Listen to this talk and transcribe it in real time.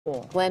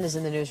Glenn is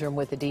in the newsroom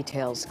with the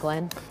details.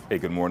 Glenn? Hey,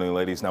 good morning,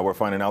 ladies. Now we're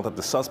finding out that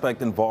the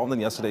suspect involved in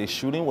yesterday's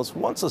shooting was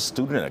once a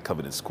student at a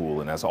coveted school.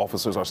 And as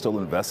officers are still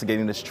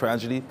investigating this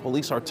tragedy,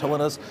 police are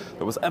telling us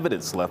there was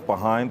evidence left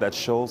behind that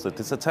shows that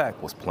this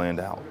attack was planned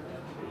out.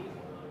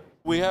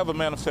 We have a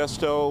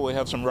manifesto, we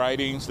have some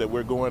writings that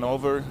we're going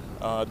over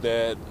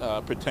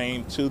that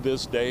pertain to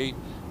this day,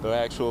 the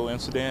actual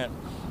incident.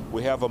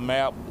 We have a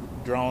map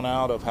drawn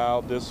out of how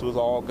this was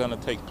all going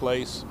to take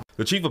place.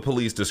 The chief of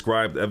police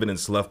described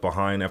evidence left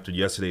behind after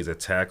yesterday's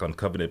attack on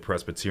Covenant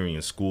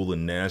Presbyterian School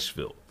in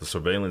Nashville. The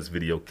surveillance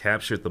video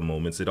captured the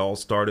moments. It all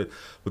started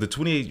with a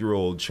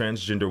 28-year-old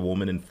transgender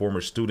woman and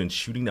former student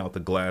shooting out the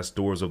glass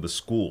doors of the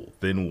school,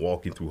 then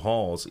walking through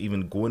halls,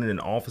 even going in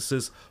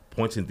offices,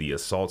 pointing the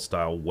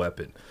assault-style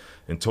weapon.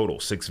 In total,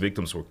 6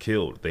 victims were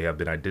killed. They have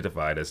been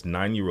identified as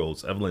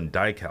 9-year-olds Evelyn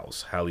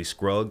Dykehouse, Hallie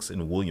Scruggs,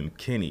 and William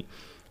Kinney,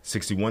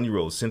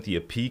 61-year-old Cynthia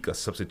Peak, a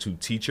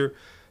substitute teacher,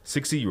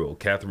 60-year-old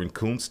Catherine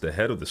Kuntz, the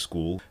head of the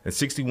school, and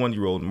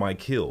 61-year-old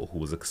Mike Hill, who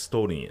was a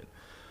custodian.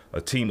 A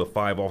team of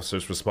 5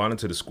 officers responded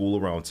to the school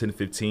around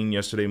 10:15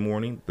 yesterday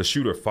morning, the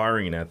shooter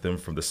firing at them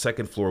from the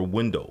second-floor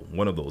window,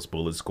 one of those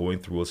bullets going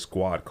through a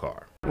squad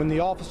car. When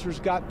the officers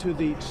got to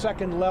the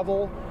second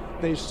level,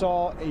 they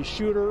saw a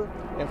shooter,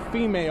 a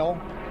female,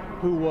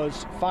 who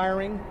was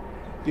firing.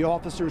 The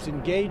officers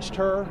engaged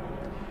her.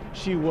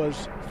 She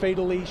was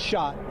fatally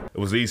shot. It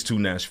was these 2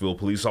 Nashville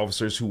police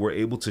officers who were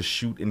able to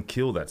shoot and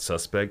kill that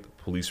suspect.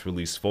 Police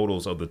released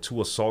photos of the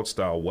 2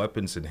 assault-style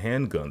weapons and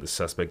handgun the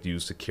suspect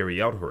used to carry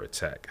out her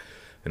attack.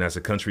 And as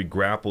the country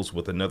grapples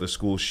with another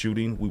school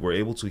shooting, we were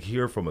able to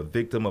hear from a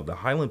victim of the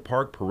Highland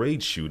Park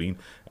parade shooting.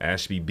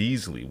 Ashby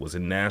Beasley was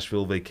in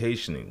Nashville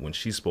vacationing when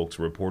she spoke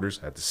to reporters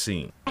at the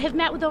scene. I have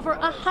met with over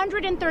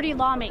 130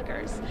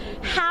 lawmakers.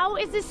 How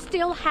is this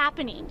still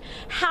happening?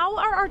 How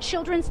are our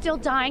children still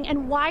dying,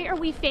 and why are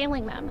we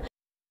failing them?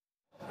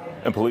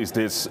 And police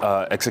did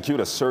execute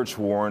a search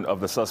warrant of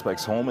the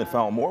suspect's home and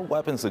found more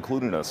weapons,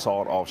 including an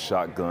assault-off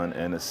shotgun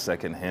and a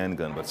second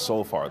handgun. But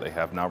so far, they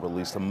have not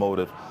released a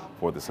motive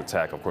for this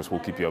attack. Of course, we'll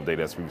keep you updated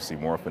as we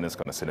receive more from this.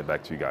 Going to send it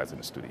back to you guys in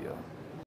the studio.